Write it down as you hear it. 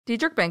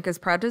Diedrich Bank is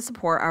proud to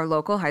support our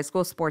local high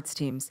school sports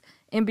teams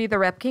and be the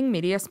Rep King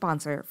media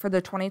sponsor for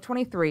the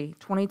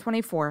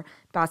 2023-2024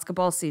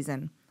 basketball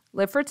season.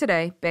 Live for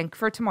today, bank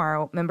for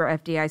tomorrow, member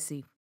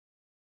FDIC.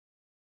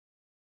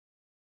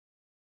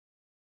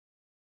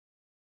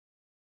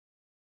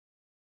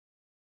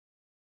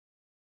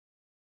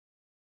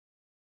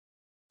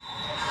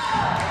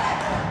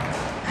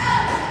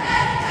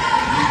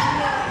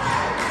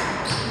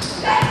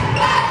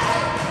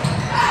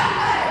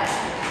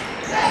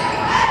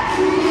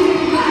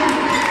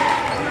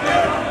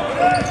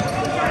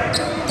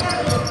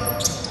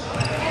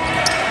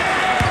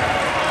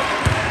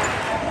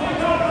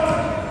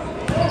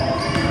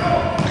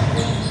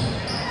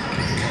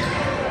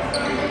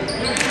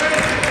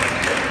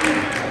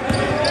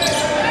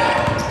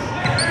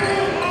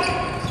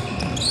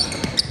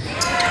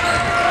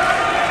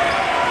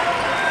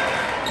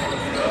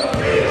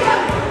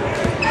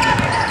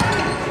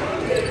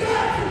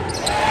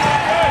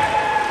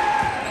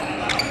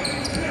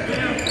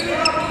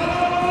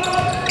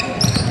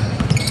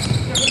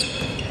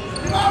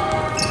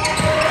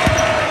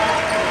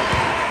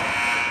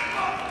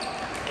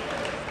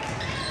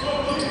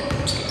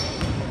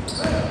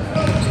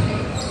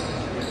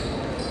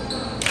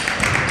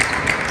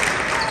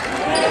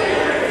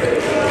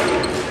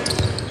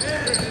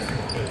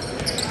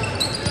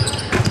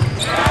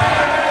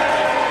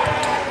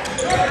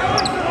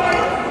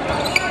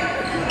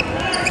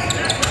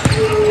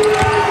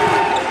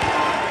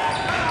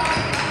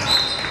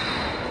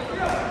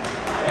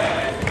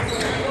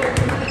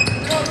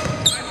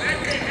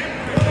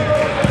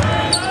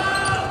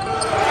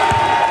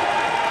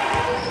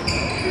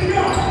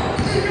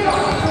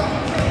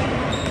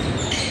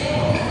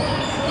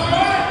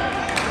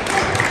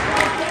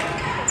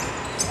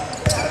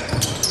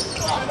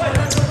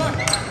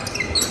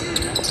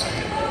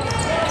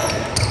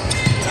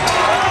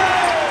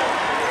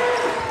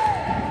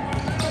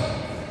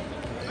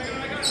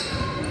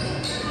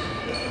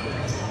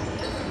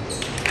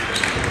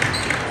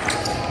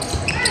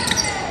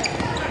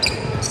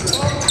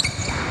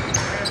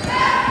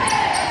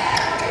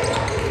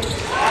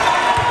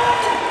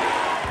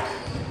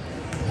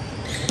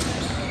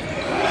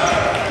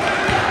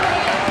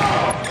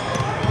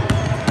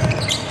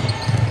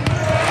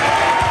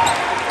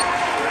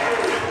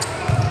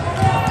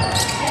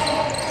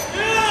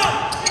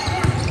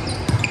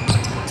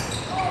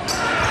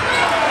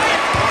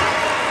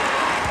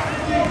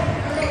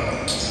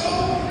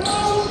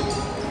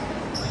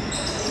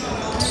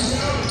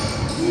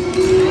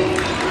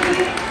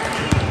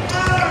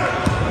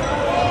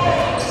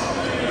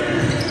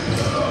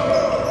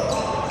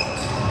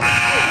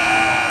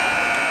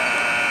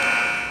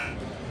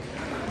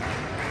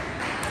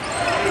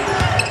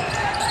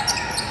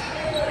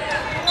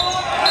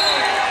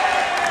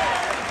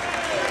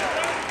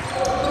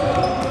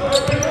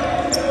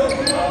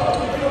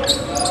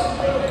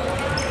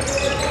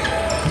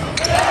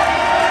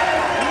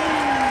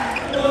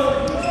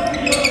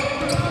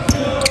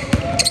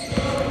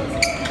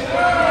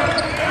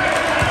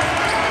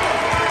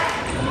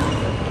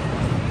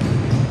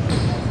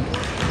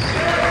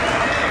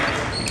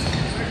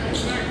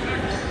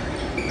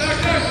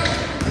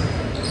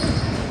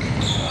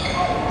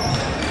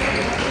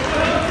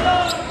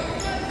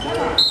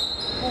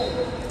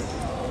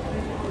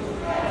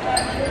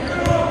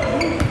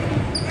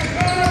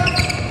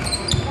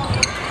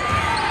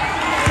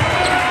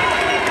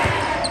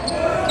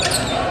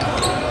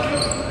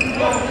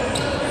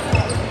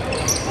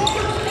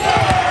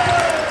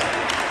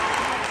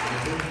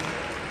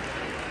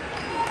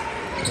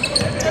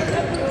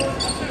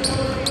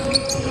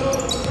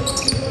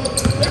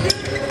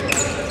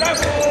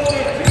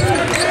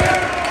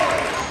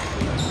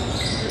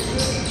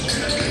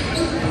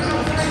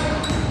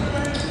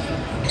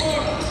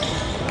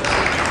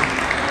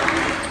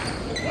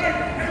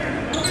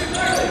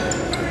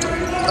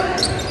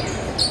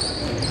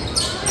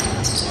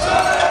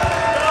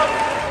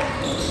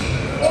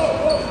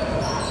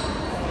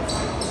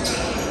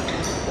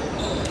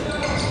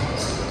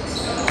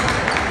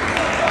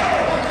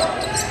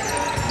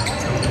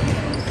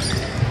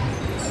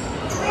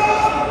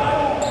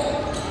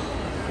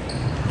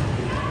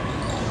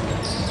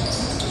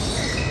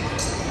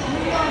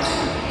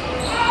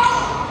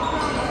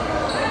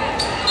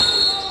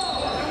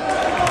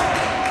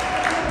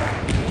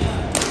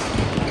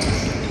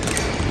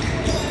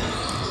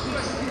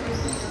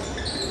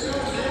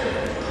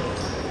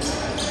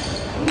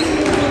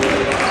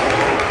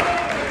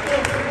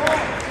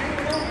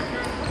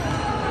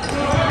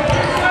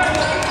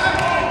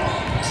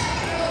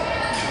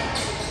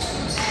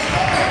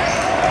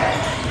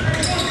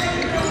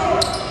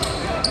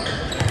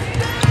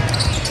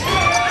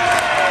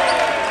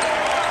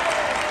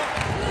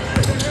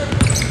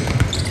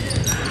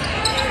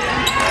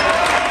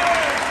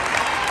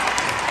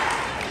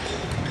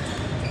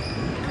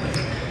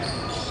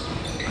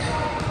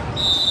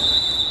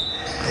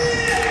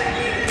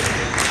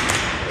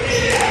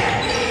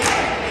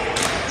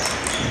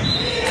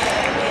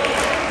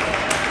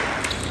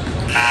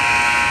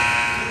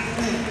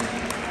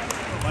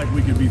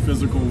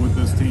 with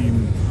this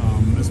team,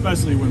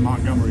 especially when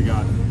Montgomery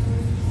got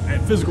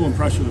physical and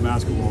pressure the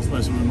basketball,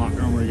 especially when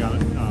Montgomery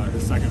got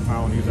his second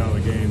foul and he was out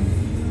of the game.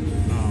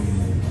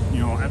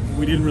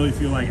 We didn't really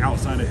feel like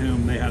outside of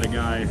him they had a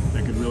guy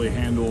that could really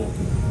handle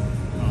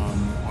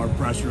our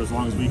pressure as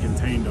long as we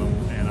contained them,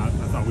 and I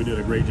thought we did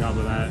a great job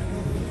of that.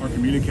 Our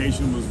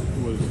communication was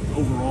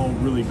overall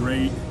really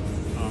great.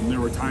 There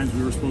were times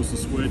we were supposed to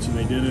switch and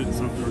they did it, and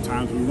there were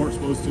times we weren't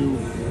supposed to.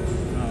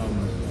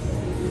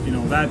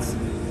 That's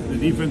the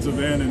defensive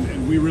end,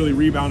 and we really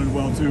rebounded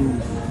well too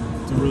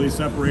to really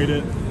separate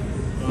it.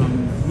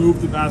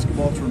 Moved the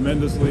basketball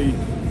tremendously.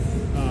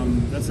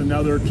 That's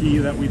another key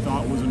that we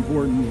thought was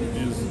important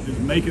is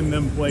making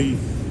them play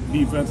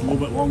defense a little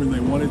bit longer than they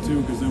wanted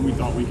to, because then we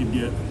thought we could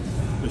get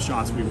the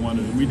shots we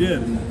wanted, and we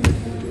did. And,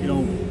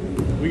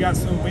 we had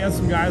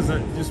some guys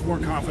that just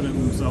weren't confident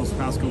in themselves the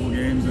past couple of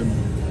games, and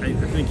I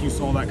think you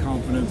saw that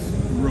confidence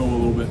grow a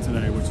little bit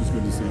today, which is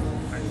good to see.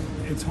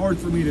 It's hard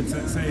for me to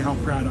say how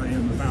proud I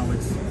am of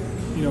Alex.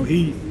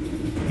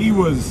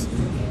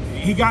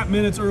 He got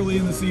minutes early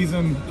in the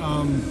season,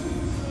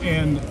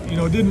 and he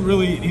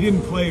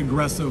didn't play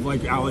aggressive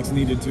like Alex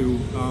needed to,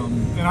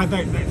 and I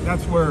think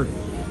that's where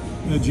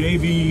the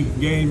JV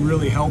game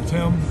really helped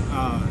him.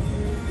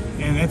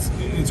 And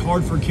it's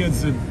hard for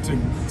kids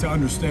to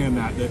understand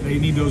that they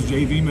need those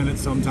JV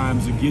minutes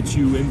sometimes to get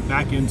you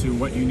back into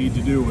what you need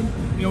to do. And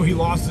he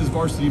lost his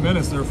varsity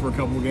minutes there for a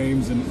couple of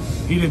games, and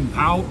he didn't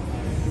pout,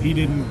 he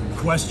didn't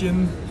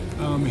question,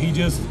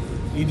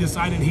 he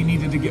decided he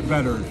needed to get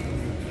better,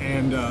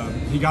 and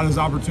he got his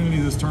opportunity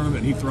this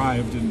tournament. He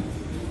thrived, and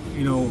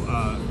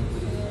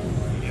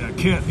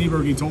Kent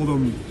Nieberg, told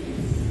him,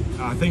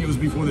 I think it was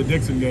before the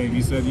Dixon game,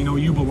 he said,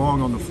 you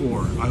belong on the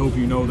floor. I hope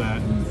you know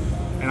that.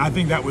 And I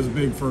think that was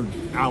big for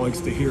Alex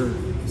to hear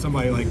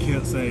somebody like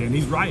Kent say, and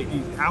he's right.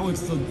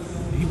 Alex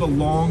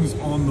belongs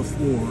on the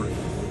floor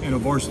in a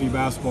varsity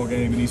basketball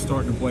game, and he's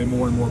starting to play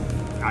more and more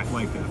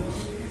like that.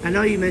 I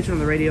know you mentioned on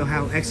the radio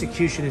how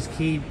execution is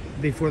key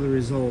before the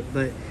result,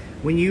 but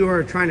when you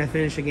are trying to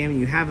finish a game and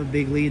you have a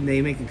big lead and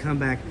they make a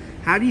comeback,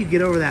 how do you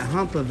get over that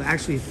hump of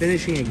actually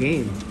finishing a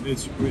game?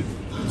 It's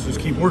just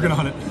keep working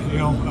on it.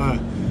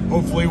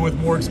 Hopefully with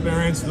more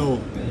experience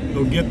they'll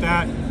get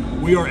that.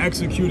 We are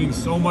executing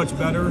so much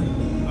better.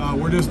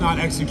 We're just not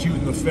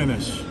executing the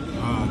finish.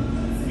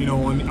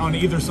 On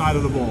either side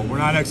of the ball, we're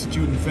not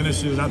executing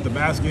finishes at the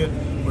basket.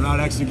 We're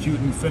not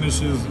executing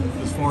finishes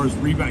as far as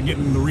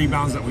getting the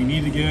rebounds that we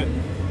need to get.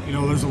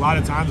 There's a lot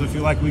of times I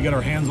feel like we get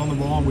our hands on the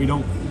ball and we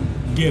don't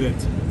get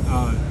it.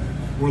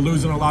 We're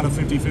losing a lot of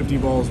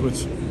 50-50 balls,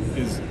 which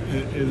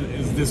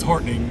is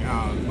disheartening.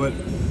 But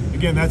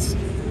again,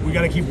 we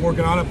got to keep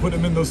working on it, put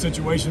them in those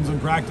situations in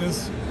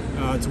practice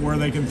to where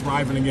they can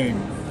thrive in a game.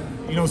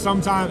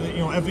 Sometimes,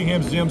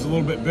 Effingham's gym's a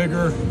little bit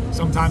bigger.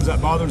 Sometimes that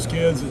bothers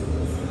kids.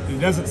 It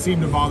doesn't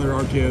seem to bother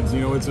our kids.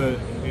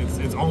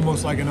 It's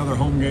almost like another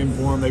home game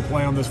for them. They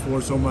play on this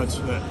floor so much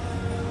that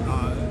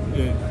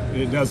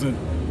it doesn't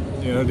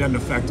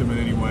affect them in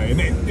any way. And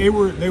they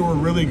were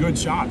really good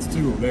shots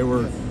too. They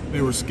were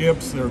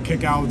skips, they were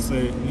kickouts.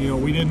 I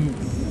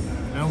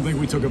don't think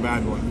we took a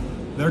bad one.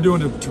 They're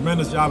doing a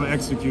tremendous job of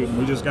executing.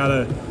 We just got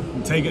to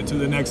take it to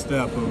the next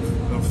step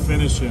of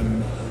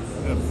finishing.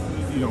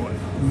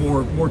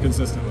 More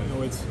consistently.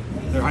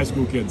 They're high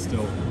school kids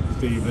still,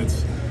 Steve.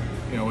 It's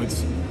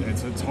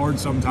hard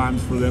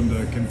sometimes for them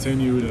to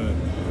continue to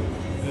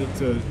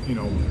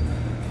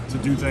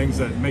do things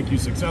that make you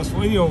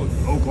successful.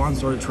 Oakland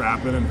started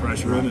trapping and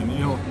pressuring, and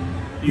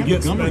you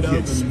get sped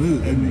up.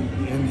 Smooth,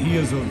 and he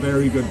is a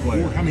very good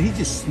player. He's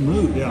just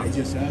smooth. Yeah,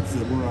 that's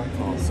the word I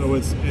call it. So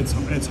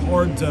it's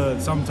hard to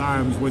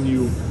sometimes when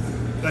you.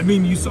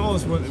 You saw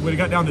us when it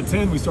got down to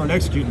 10, we started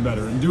executing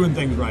better and doing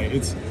things right.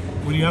 It's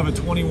when you have a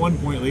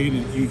 21-point lead,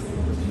 you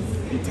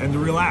tend to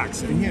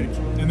relax. And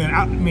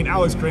then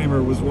Alex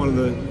Kramer was one of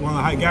the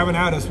Gavin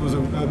Addis was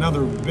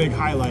another big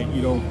highlight.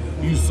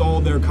 You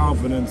saw their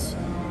confidence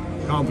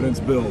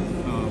build,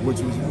 which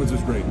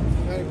was great.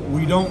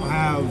 We don't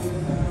have,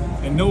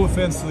 and no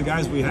offense to the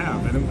guys we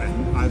have, and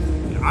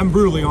I'm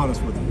brutally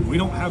honest with you, we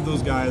don't have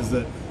those guys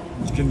that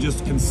can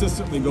just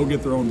consistently go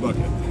get their own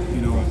bucket,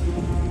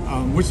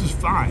 which is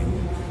fine.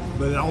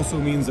 But it also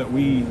means that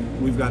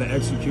we've got to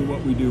execute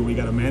what we do. We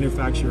got to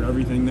manufacture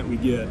everything that we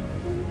get,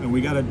 and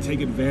we got to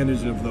take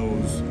advantage of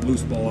those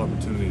loose ball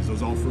opportunities,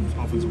 those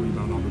offensive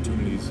rebound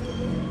opportunities.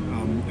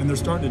 And they're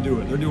starting to do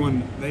it.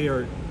 They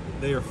are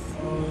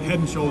head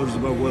and shoulders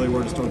above where they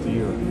were to start the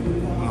year.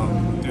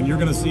 And you're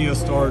going to see us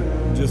start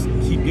just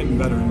keep getting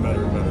better and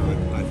better and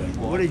better, I think.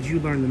 What did you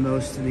learn the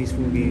most in these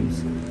 4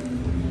 games?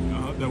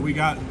 That we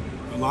got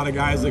a lot of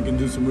guys that can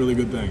do some really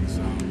good things.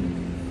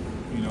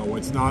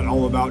 It's not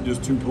all about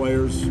just 2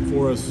 players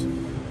for us.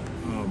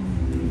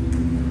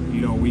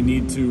 We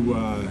need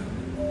to.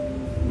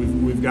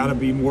 We've got to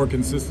be more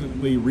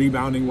consistently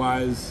rebounding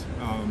wise.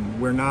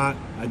 We're not.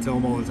 I tell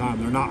them all the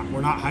time.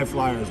 We're not high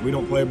flyers. We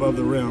don't play above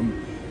the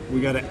rim.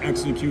 We got to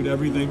execute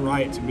everything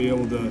right to be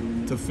able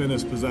to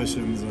finish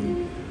possessions,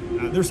 and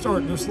they're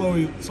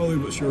slowly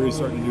but surely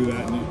starting to do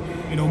that.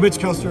 And, Mitch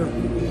Custer,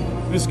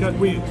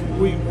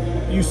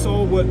 you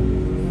saw what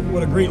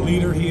a great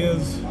leader he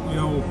is.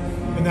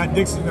 In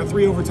that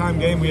 3 overtime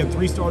game, we had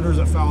 3 starters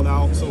that fouled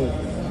out, so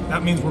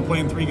that means we're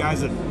playing 3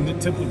 guys that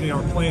typically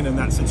aren't playing in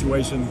that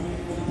situation.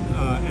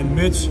 And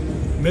Mitch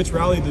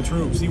rallied the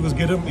troops. He was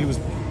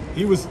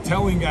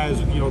telling guys,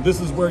 this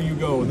is where you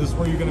go, and this is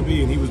where you're going to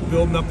be, and he was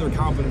building up their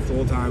confidence the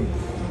whole time.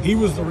 He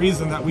was the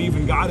reason that we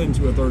even got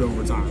into a 3rd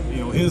overtime.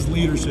 His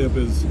leadership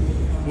was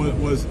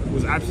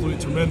absolutely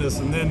tremendous.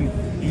 And then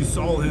you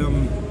saw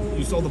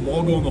the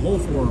ball go in the hole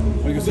for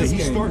him. Like I said,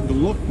 he's starting to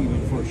look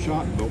even for a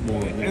shot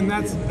more. And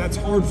that's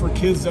hard for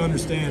kids to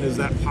understand, is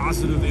that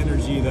positive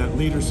energy, that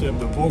leadership,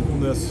 the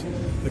vocalness,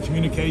 the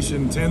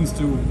communication tends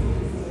to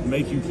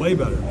make you play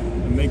better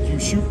and make you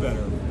shoot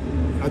better.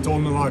 I told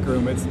him in the locker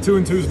room,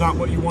 2-2 is not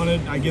what you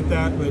wanted. I get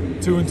that, but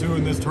 2-2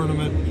 in this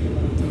tournament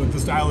with the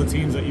style of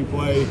teams that you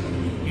play,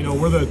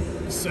 we're the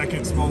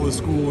 2nd smallest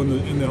school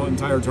in the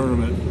entire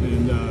tournament,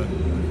 and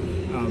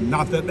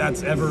not that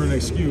that's ever an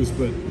excuse,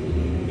 but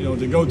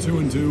to go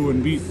 2-2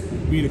 and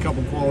beat a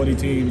couple quality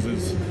teams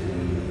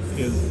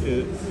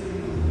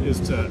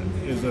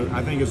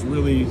I think is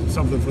really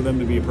something for them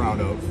to be proud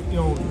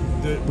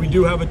of. We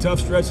do have a tough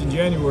stretch in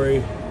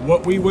January.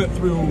 What we went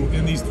through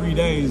in these 3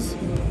 days,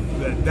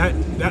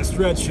 that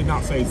stretch should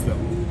not faze them.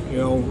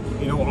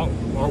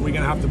 Are we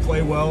going to have to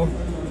play well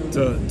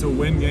to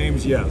win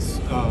games? Yes,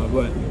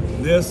 but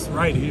this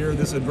right here,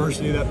 this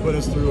adversity that put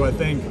us through, I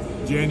think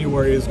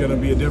January is going to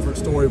be a different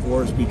story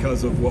for us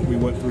because of what we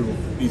went through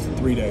these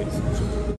 3 days.